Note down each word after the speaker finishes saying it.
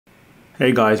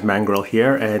Hey guys, Mangrel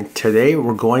here, and today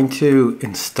we're going to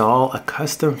install a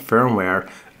custom firmware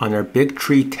on our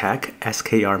BigTreeTech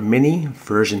SKR Mini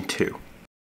version 2.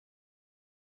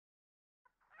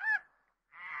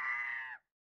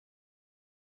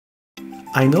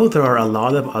 I know there are a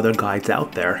lot of other guides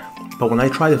out there, but when I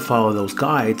tried to follow those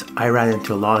guides, I ran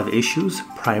into a lot of issues,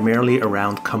 primarily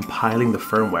around compiling the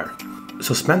firmware.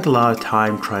 So spent a lot of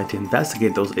time trying to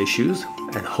investigate those issues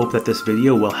and hope that this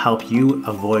video will help you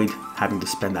avoid having to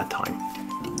spend that time.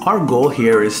 Our goal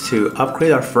here is to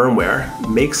upgrade our firmware,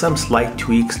 make some slight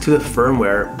tweaks to the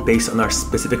firmware based on our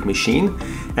specific machine,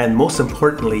 and most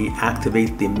importantly,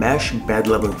 activate the mesh bed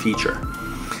leveling feature.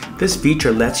 This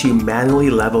feature lets you manually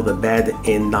level the bed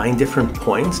in 9 different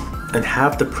points and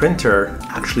have the printer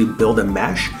actually build a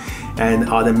mesh and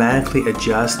automatically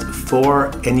adjust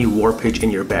for any warpage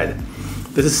in your bed.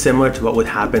 This is similar to what would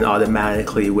happen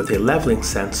automatically with a leveling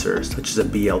sensor, such as a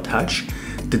BL Touch.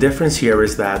 The difference here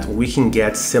is that we can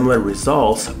get similar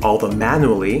results, although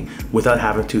manually, without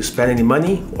having to spend any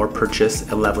money or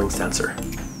purchase a leveling sensor.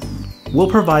 We'll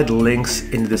provide links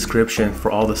in the description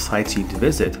for all the sites you need to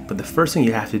visit, but the first thing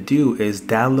you have to do is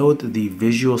download the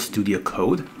Visual Studio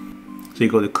code. So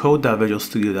you go to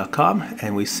code.visualstudio.com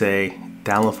and we say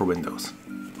download for Windows.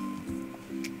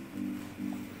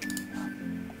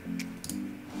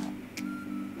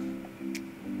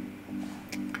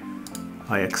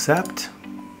 I accept.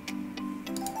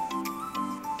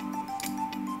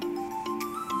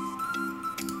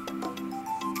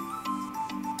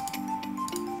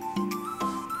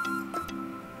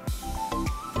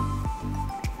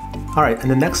 Alright,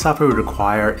 and the next software we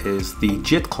require is the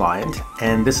JIT client,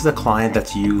 and this is a client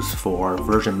that's used for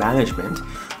version management,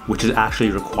 which is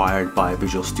actually required by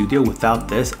Visual Studio. Without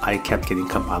this, I kept getting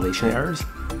compilation errors.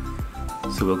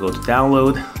 So we'll go to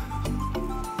download,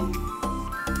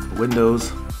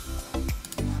 Windows,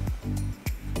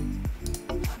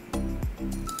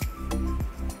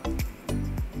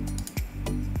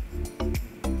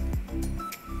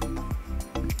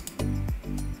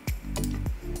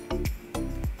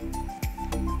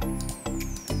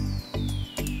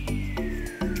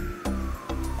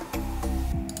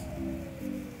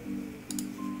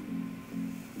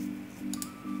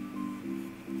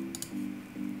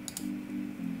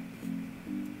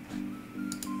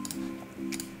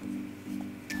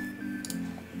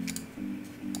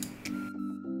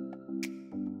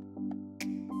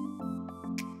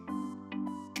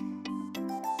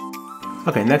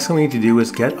 Okay, next thing we need to do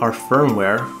is get our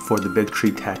firmware for the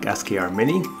BigTreeTech SKR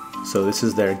Mini. So this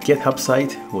is their GitHub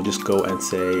site. We'll just go and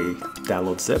say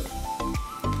download zip,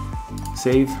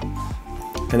 save,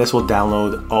 and this will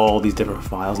download all these different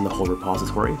files in the whole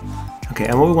repository. Okay,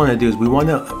 and what we want to do is we want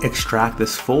to extract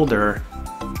this folder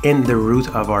in the root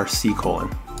of our C colon.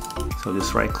 So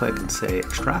just right click and say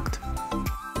extract.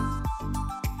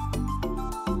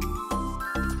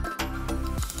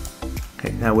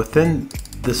 Okay, now within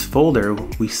this folder,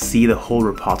 we see the whole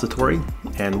repository,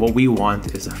 and what we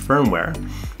want is a firmware,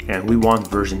 and we want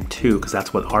version 2 because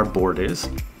that's what our board is,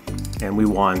 and we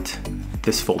want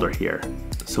this folder here.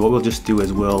 So what we'll just do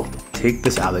is we'll take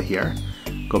this out of here,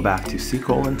 go back to C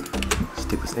colon,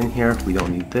 stick this in here. We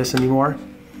don't need this anymore.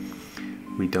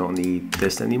 We don't need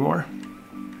this anymore.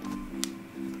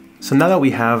 So now that we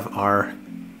have our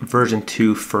version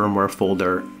 2 firmware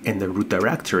folder in the root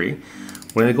directory,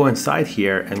 we're going to go inside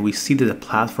here and we see the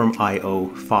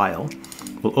Platformio file.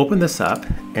 We'll open this up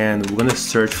and we're going to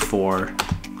search for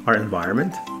our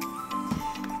environment.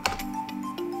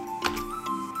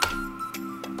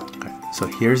 Okay, so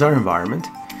here's our environment,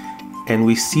 and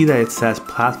we see that it says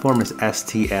platform is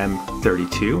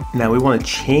STM32. Now we want to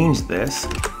change this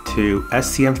to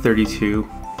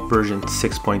STM32 version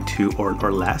 6.2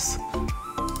 or less.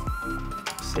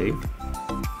 Save.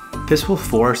 This will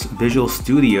force Visual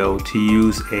Studio to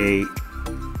use a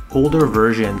older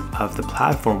version of the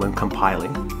platform when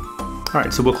compiling. All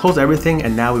right, so we'll close everything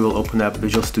and now we will open up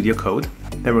Visual Studio Code.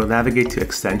 Then we'll navigate to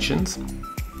extensions.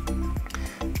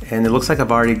 And it looks like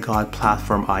I've already got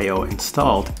Platformio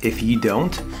installed. If you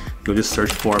don't, you'll just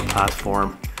search for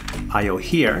Platformio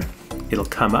here. It'll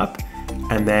come up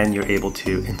and then you're able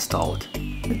to install it.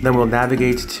 Then we'll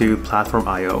navigate to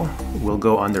Platformio. We'll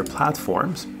go under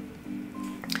Platforms.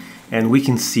 And we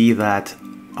can see that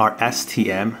our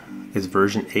STM is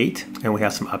version 8 and we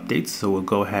have some updates. So we'll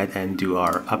go ahead and do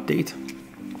our update.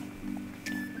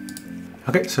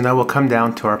 Okay, so now we'll come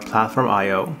down to our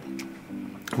Platformio.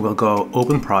 We'll go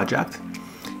Open Project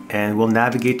and we'll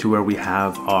navigate to where we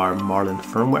have our Marlin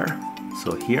Firmware.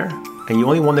 So here, and you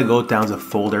only want to go down to the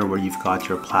folder where you've got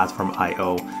your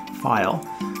Platformio file,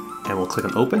 and we'll click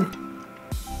on Open.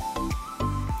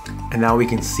 And now we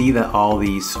can see that all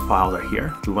these files are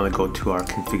here. We want to go to our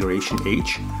configuration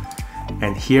H.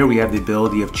 And here we have the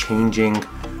ability of changing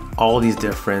all these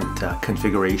different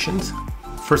configurations.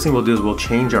 First thing we'll do is we'll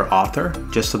change our author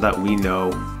just so that we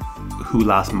know who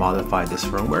last modified this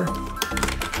firmware.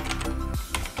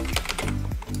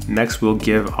 Next, we'll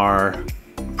give our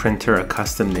printer a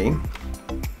custom name.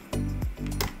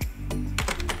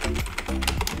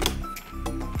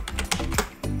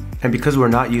 And because we're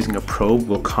not using a probe,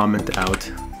 we'll comment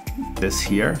out this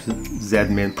here.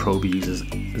 Zmin probe uses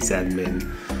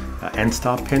Zmin end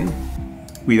stop pin.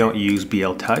 We don't use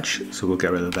BL Touch, so we'll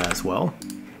get rid of that as well.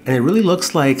 And it really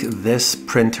looks like this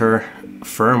printer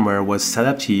firmware was set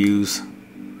up to use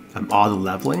auto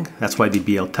leveling. That's why the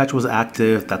BL Touch was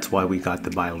active. That's why we got the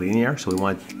bilinear. So we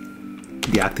want to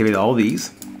deactivate all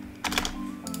these.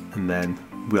 And then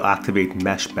we'll activate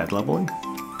mesh bed leveling.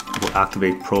 We'll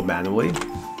activate probe manually.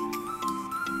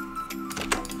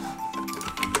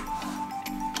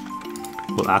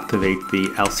 We'll activate the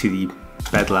LCD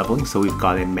bed leveling, so we've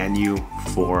got a menu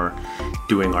for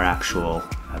doing our actual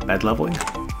bed leveling.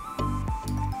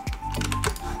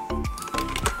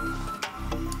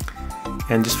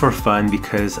 And just for fun,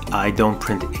 because I don't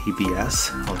print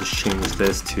ABS, I'll just change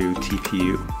this to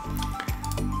TPU.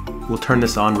 We'll turn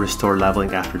this on, restore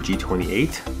leveling after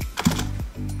G28.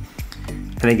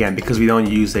 And again, because we don't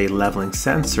use a leveling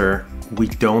sensor, we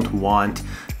don't want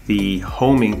the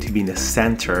homing to be in the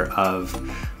center of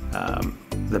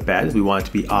the bed. We want it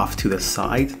to be off to the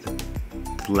side,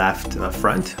 the left,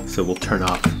 front. So we'll turn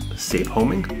off save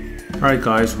homing. All right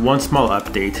guys, one small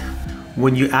update.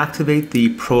 When you activate the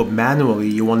probe manually,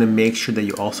 you want to make sure that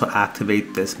you also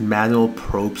activate this manual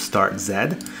probe start Z.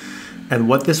 And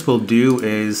what this will do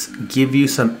is give you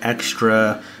some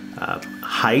extra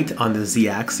height on the Z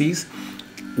axis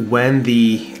when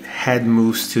the head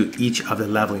moves to each of the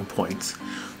leveling points.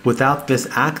 Without this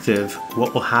active,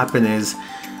 what will happen is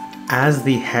as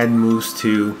the head moves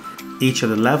to each of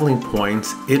the leveling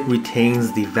points, it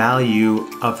retains the value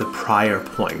of the prior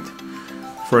point.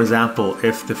 For example,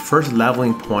 if the first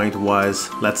leveling point was,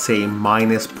 let's say,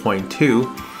 minus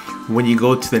 0.2, when you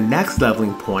go to the next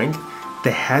leveling point,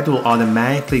 the head will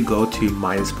automatically go to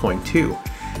minus 0.2.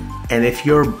 And if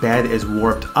your bed is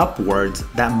warped upwards,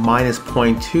 that minus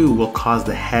 0.2 will cause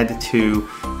the head to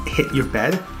hit your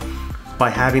bed. By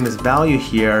having this value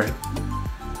here,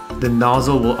 the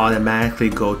nozzle will automatically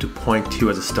go to 0.2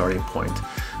 as a starting point.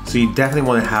 So you definitely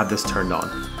want to have this turned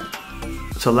on.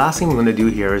 So last thing we're going to do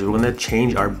here is we're going to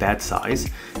change our bed size.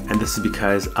 And this is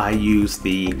because I use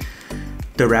the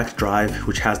direct drive,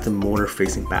 which has the motor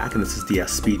facing back, and this is the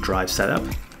speed drive setup.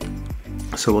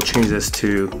 So we'll change this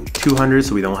to 200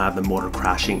 so we don't have the motor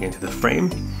crashing into the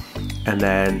frame. And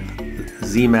then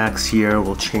Zmax here,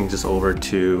 we'll change this over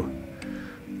to,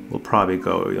 we'll probably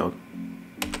go,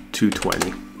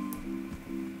 220.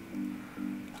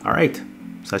 All right,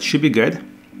 so that should be good.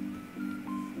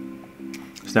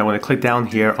 So now I'm going to click down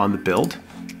here on the build.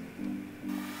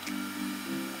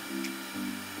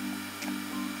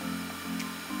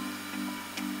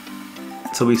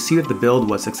 So we see that the build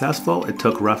was successful. It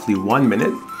took roughly 1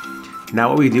 minute. Now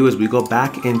what we do is we go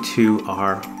back into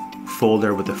our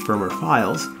folder with the firmware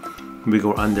files. We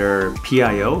go under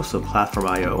PIO, so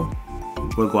Platformio.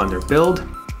 We'll go under build.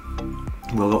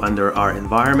 We'll go under our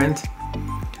environment,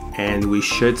 and we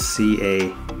should see a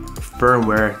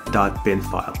firmware.bin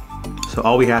file. So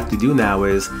all we have to do now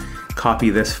is copy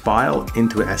this file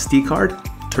into an SD card,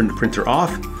 turn the printer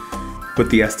off, put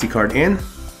the SD card in,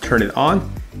 turn it on,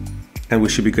 and we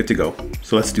should be good to go.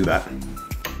 So let's do that.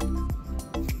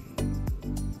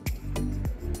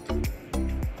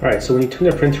 All right, so when you turn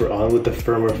the printer on with the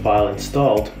firmware file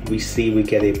installed, we see we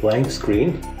get a blank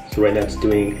screen. So right now it's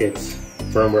doing its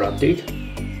firmware update.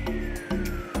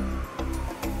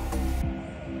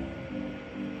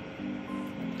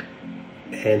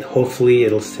 And hopefully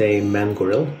it'll say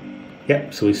Mangoril.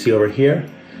 Yep, so we see over here,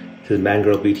 it says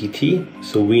Mangoril BTT.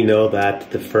 So we know that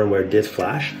the firmware did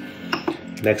flash.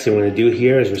 Next thing we're gonna do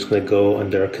here is we're just gonna go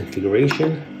under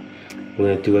configuration. We're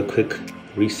gonna do a quick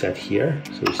reset here.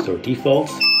 So restore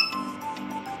defaults.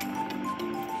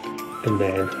 And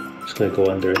then I'm just gonna go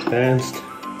under advanced.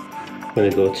 I'm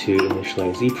gonna go to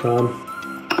initialize EEPROM.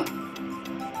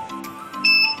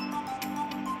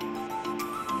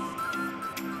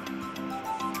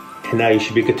 And now you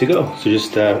should be good to go. So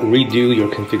just redo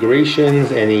your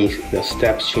configurations, any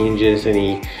steps changes,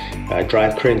 any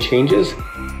drive current changes,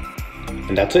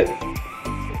 and that's it. All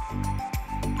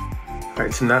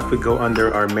right, so now if we go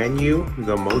under our menu, we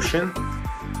go motion,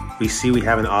 we see we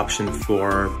have an option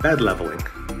for bed leveling.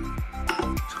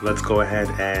 So let's go ahead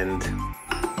and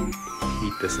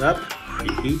heat this up,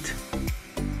 preheat.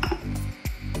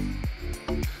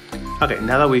 Okay,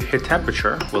 now that we've hit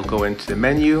temperature, we'll go into the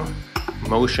menu,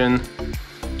 motion,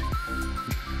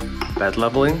 bed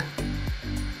leveling,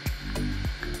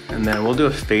 and then we'll do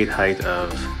a fade height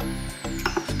of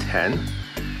 10,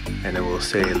 and then we'll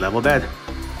say level bed.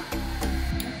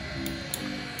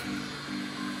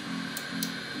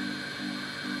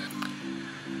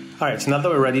 All right, so now that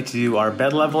we're ready to do our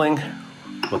bed leveling,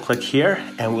 we'll click here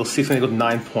and we'll see something with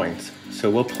 9 points.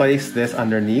 So we'll place this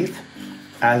underneath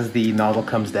as the nozzle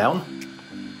comes down.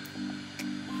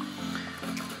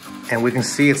 And we can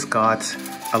see it's got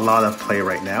a lot of play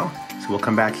right now. So we'll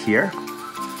come back here.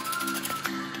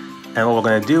 And what we're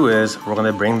gonna do is we're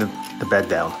gonna bring the bed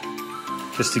down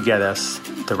just to get us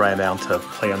the right amount of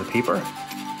play on the paper.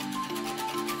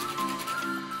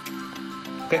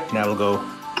 Okay, now we'll go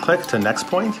click to the next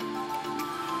point.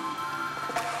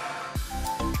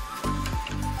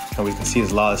 And we can see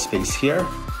there's a lot of space here,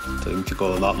 so we need to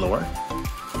go a lot lower.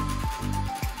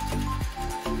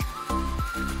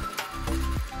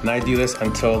 And I do this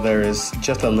until there is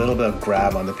just a little bit of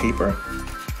grab on the paper.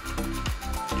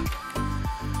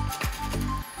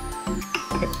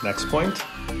 Okay, next point.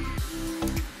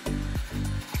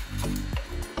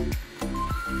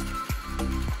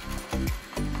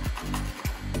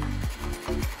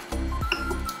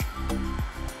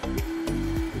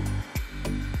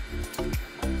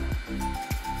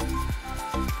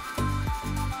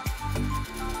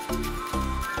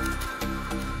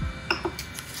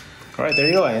 All right, there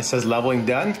you go, and it says leveling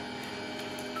done.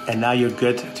 And now you're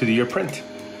good to do your print.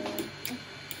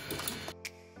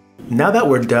 Now that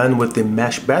we're done with the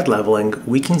mesh bed leveling,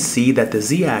 we can see that the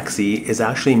Z-axis is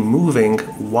actually moving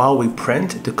while we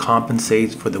print to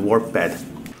compensate for the warp bed.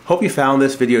 Hope you found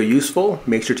this video useful.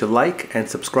 Make sure to like and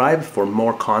subscribe for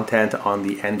more content on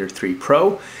the Ender 3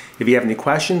 Pro. If you have any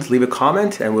questions, leave a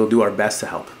comment and we'll do our best to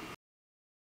help.